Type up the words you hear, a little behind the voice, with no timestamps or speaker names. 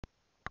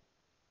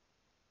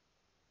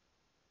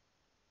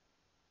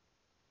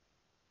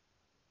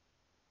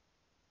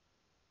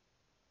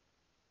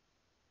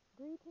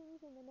Greetings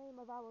in the name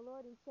of our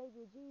Lord and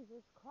Savior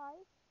Jesus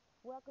Christ.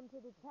 Welcome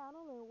to the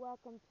channel and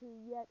welcome to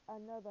yet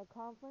another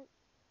conference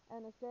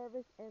and a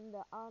service in the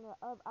honor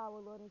of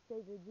our Lord and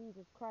Savior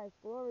Jesus Christ.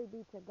 Glory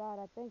be to God.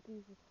 I thank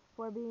you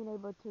for being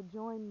able to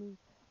join me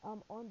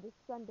on this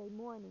Sunday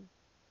morning.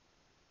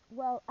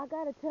 Well, I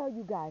got to tell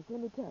you guys,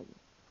 let me tell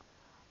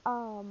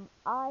you.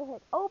 I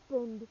had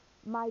opened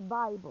my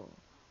Bible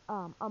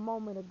a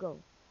moment ago.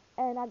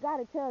 And I got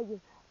to tell you,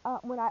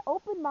 when I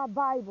opened my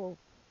Bible,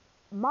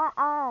 my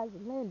eyes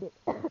landed,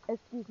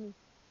 excuse me,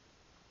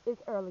 it's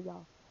early,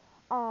 y'all.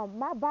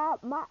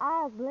 My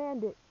eyes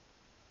landed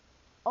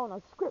on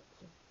a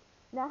scripture.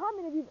 Now, how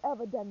many of you have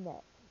ever done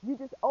that? You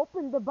just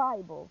opened the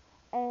Bible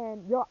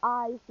and your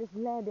eyes just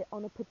landed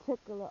on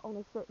on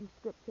a certain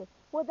scripture.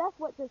 Well, that's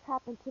what just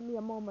happened to me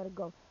a moment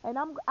ago. And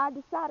I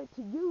decided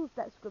to use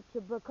that scripture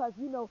because,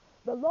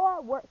 the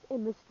Lord works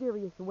in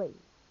mysterious ways.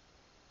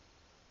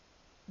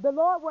 The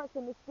Lord works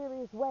in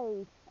mysterious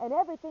ways, and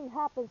everything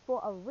happens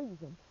for a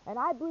reason. And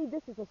I believe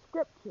this is a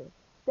scripture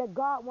that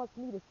God wants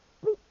me to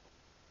speak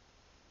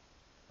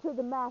to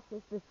the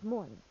masses this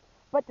morning.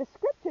 But the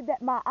scripture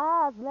that my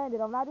eyes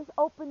landed on, I just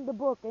opened the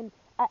book, and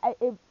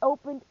it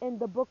opened in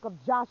the book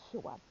of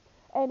Joshua.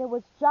 And it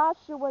was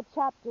Joshua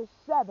chapter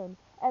 7,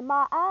 and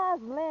my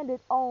eyes landed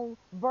on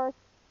verse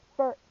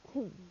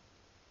 13,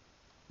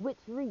 which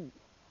reads,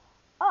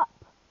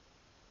 "Up,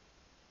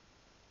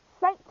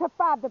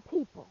 sanctify the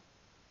people,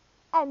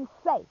 and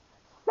say,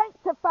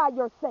 sanctify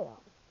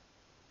yourselves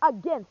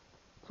against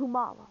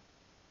tomorrow.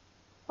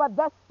 For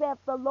thus saith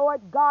the Lord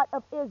God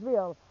of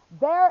Israel,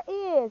 there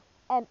is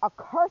an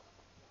accursed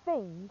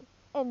thing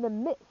in the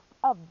midst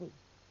of thee,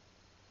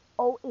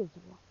 O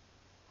Israel.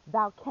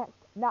 Thou canst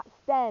not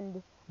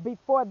stand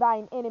before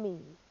thine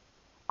enemies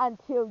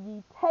until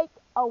ye take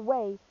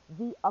away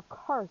the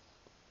accursed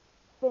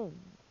thing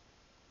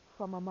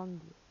from among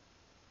you."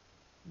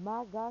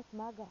 My gosh,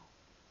 my gosh.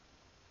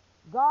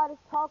 God is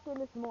talking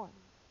this morning.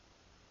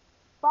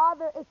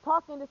 Father is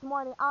talking this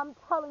morning. I'm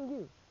telling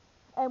you.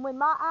 And when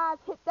my eyes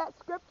hit that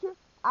scripture,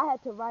 I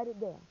had to write it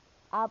down.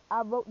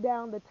 I wrote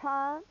down the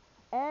time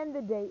and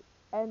the date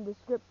and the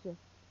scripture.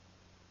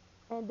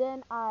 And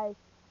then I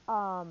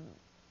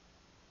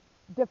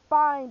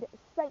defined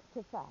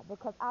sanctify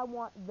because I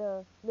want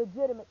the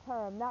legitimate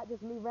term, not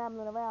just me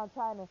rambling around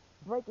trying to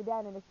break it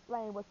down and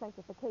explain what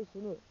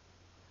sanctification is.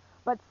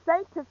 But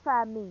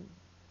sanctify means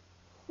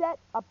set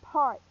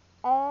apart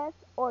as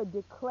or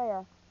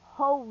declare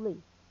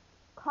holy,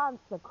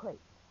 consecrate.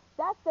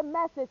 That's the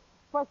message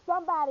for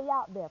somebody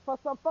out there, for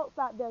some folks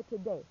out there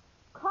today.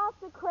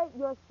 Consecrate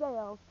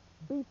yourselves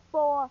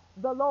before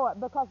the Lord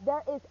because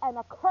there is an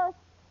accursed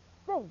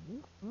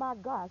thing, my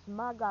gosh,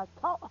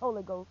 talk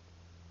Holy Ghost,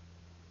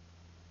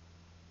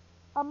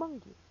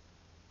 among you.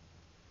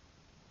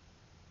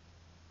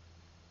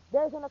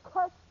 There's an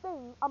accursed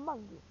thing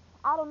among you.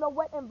 I don't know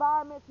what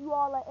environments you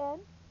all are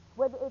in,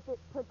 whether if it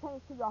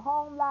pertains to your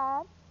home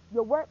lives,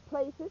 your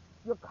workplaces,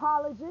 your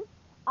colleges,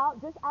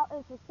 just out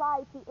in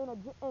society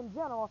in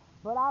general,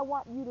 but I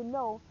want you to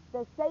know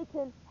that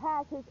Satan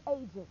has his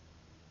agents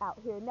out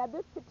here. Now,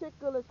 this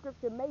particular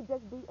scripture may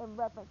just be in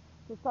reference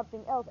to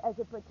something else as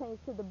it pertains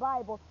to the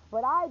Bible,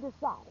 but I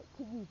decided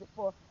to use it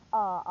for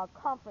a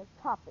conference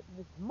topic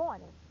this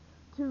morning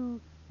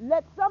to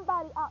let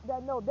somebody out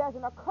there know there's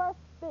an accursed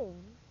thing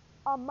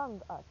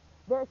among us.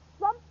 There's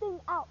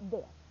something out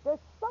there. There's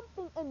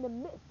something in the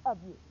midst of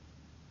you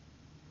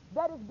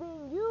that is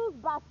being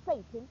used by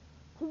Satan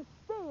to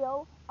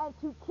steal and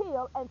to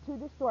kill and to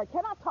destroy.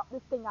 Can I talk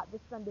this thing out this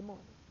Sunday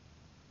morning?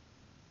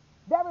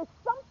 There is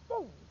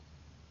something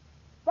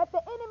that the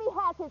enemy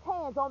has his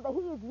hands on that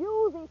he is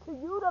using to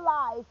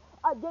utilize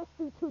against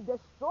you to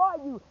destroy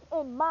you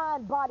in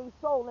mind, body,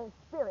 soul, and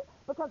spirit.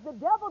 Because the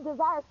devil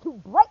desires to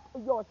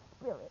break your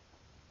spirit.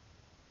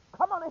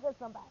 Come on and hear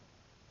somebody.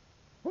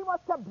 He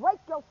wants to break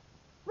your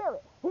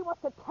spirit. He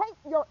wants to taint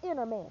your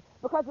inner man.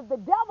 Because if the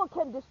devil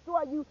can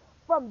destroy you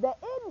from the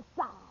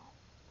inside,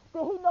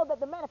 then he knows that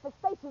the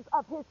manifestations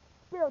of his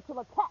spiritual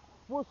attack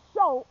will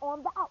show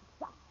on the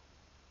outside.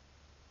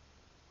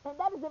 And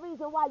that is the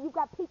reason why you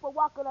got people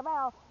walking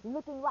around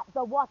looking like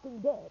the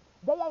walking dead.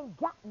 They ain't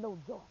got no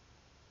joy.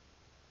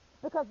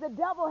 Because the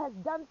devil has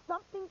done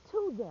something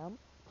to them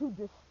to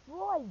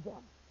destroy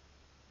them,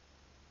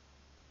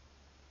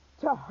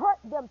 to hurt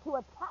them, to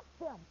attack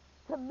them,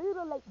 to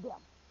mutilate them.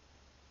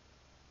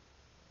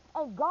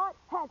 And God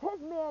has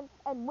his men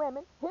and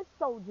women, his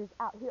soldiers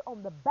out here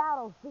on the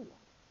battlefield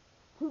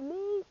to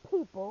lead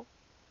people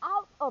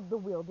out of the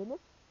wilderness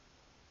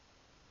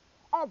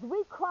as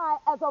we cry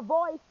as a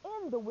voice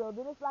in the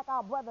wilderness, like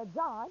our brother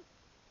John,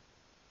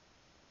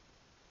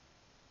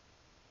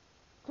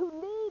 to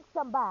lead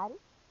somebody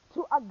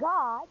to a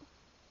God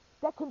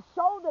that can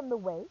show them the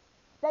way,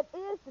 that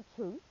is the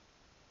truth,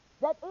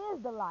 that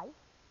is the life,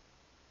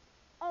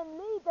 and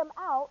lead them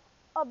out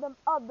of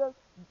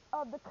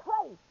the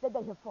clay that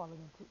they have fallen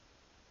into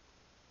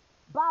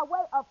by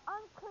way of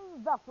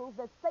unclean vessels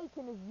that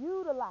Satan is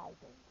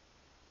utilizing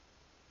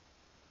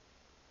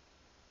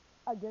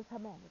against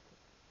humanity.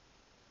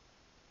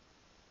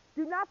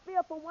 Do not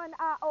fear for one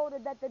iota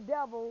that the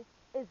devil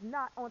is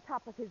not on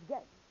top of his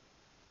game.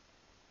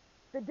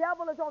 The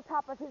devil is on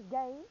top of his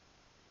game.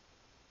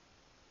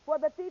 For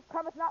the thief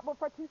cometh not but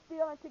for to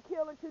steal and to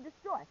kill and to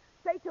destroy.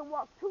 Satan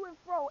walks to and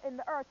fro in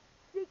the earth,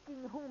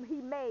 seeking whom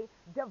he may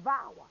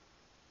devour.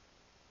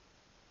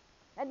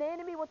 And the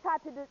enemy will try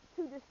to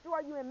destroy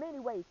you in many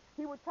ways.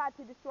 He will try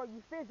to destroy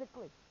you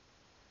physically,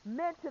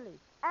 mentally,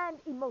 and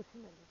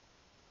emotionally.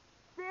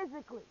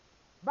 Physically,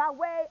 by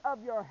way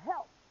of your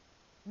health.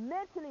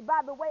 Mentally,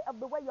 by the way of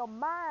the way your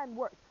mind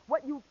works.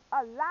 What you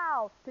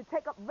allow to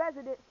take up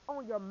residence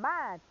on your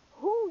mind.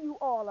 Who you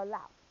all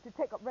allow to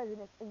take up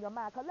residence in your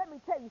mind. Because let me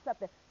tell you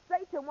something.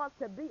 Satan wants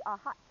to be a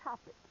hot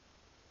topic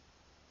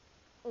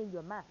in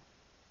your mind.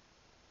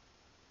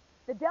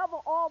 The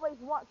devil always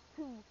wants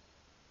to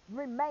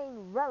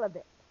remain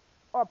relevant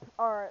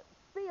or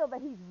feel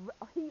that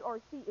he or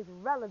she is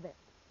relevant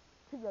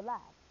to your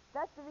life.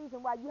 That's the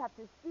reason why you have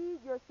to feed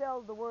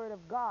yourselves the word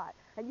of God.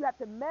 And you have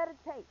to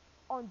meditate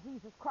on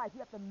Jesus Christ. You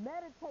have to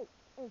meditate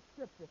in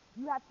Scripture.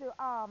 You have to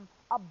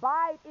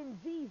abide in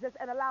Jesus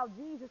and allow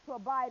Jesus to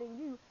abide in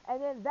you.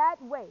 And in that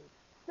way,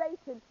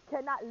 Satan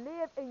cannot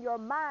live in your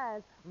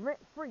minds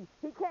rent-free.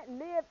 He can't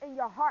live in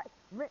your heart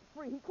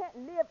rent-free. He can't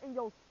live in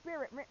your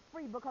spirit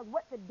rent-free, because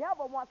what the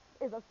devil wants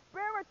is a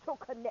spiritual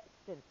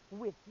connection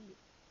with you.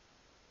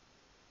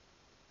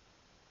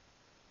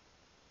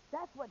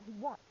 That's what he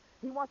wants.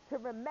 He wants to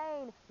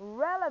remain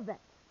relevant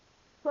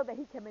so that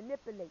he can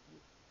manipulate you.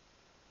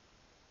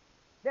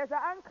 There's an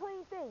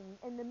unclean thing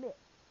in the midst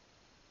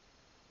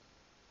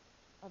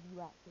of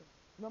you out there.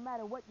 No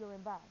matter what your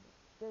environment,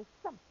 there's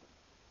something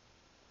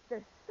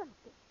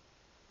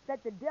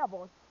that the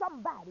devil,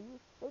 somebody,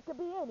 it could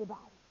be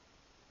anybody,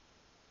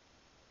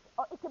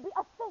 or it could be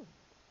a thing.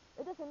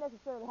 It doesn't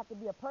necessarily have to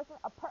be a person,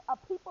 a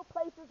people,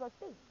 places, or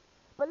things.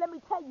 But let me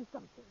tell you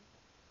something.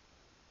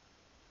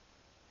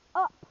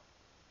 Up,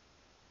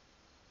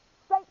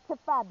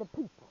 sanctify the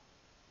people,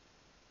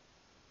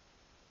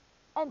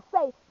 and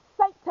say,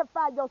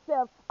 sanctify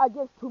yourselves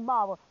against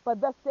tomorrow. For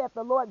thus saith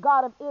the Lord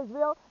God of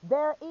Israel,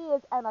 there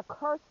is an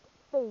accursed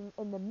thing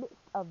in the midst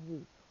of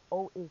you,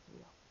 O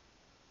Israel.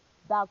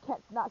 Thou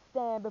canst not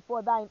stand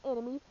before thine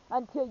enemies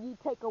until ye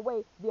take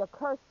away the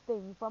accursed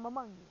thing from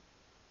among you.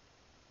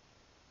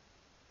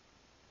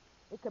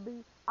 It could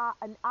be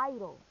an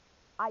idol,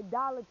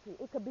 idolatry.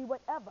 It could be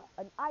whatever,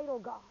 an idol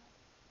god.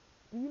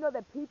 Do you know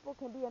that people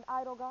can be an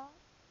idol god?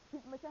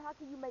 People may say, how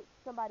can you make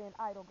somebody an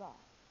idol god?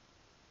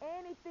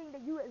 Anything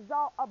that you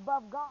exalt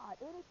above God,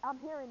 I'm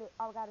hearing it,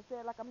 I gotta say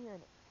it like I'm hearing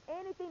it.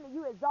 Anything that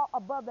you exalt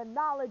above the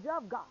knowledge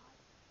of God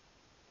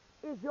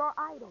is your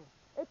idol.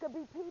 It could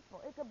be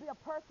people, it could be a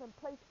person,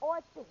 place,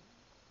 or thing.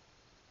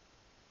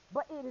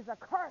 But it is a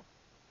curse.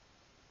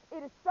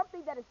 It is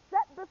something that is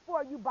set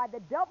before you by the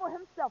devil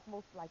himself,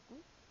 most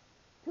likely,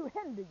 to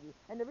hinder you.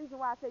 And the reason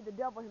why I say the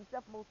devil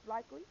himself, most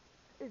likely,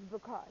 is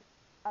because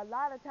a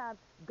lot of times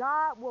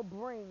God will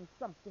bring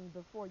something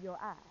before your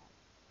eyes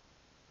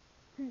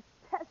to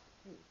test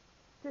you,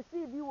 to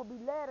see if you will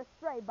be led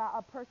astray by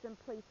a person,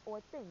 place,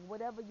 or thing,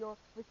 whatever your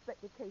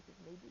respective cases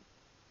may be.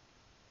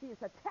 See,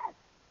 it's a test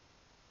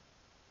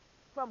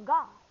from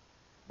God,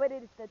 but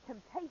it is the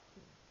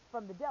temptation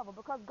from the devil,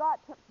 because God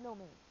tempts no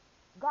man.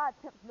 God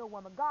tempts no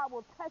woman. God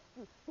will test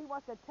you. He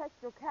wants to test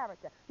your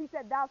character. He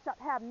said, thou shalt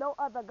have no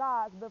other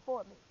gods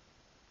before me.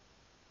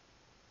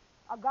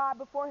 A god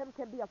before him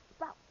can be a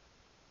spouse,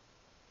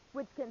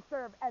 which can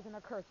serve as an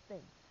accursed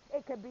thing.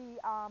 It could be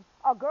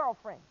a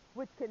girlfriend,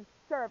 which can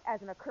serve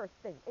as an accursed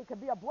thing. It could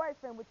be a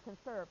boyfriend, which can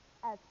serve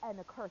as an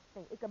accursed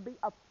thing. It could be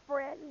a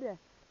friend,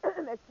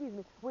 excuse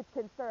me, which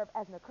can serve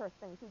as an accursed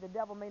thing. See, the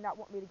devil may not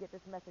want me to get this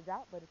message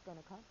out, but it's going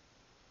to come.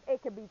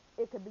 It could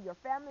be your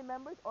family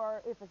members,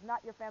 or if it's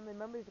not your family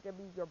members, it could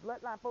be your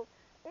bloodline folks.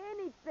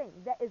 Anything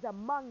that is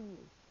among you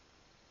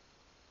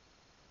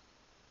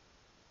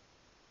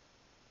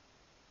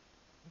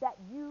that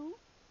you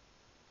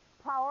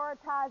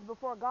prioritize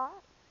before God,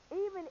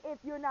 even if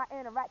you're not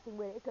interacting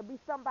with it, it could be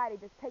somebody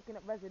that's taking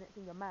up residence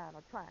in your mind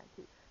or trying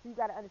to. So you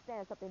got to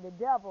understand something. The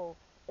devil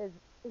is,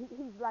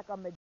 he's like a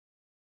magician.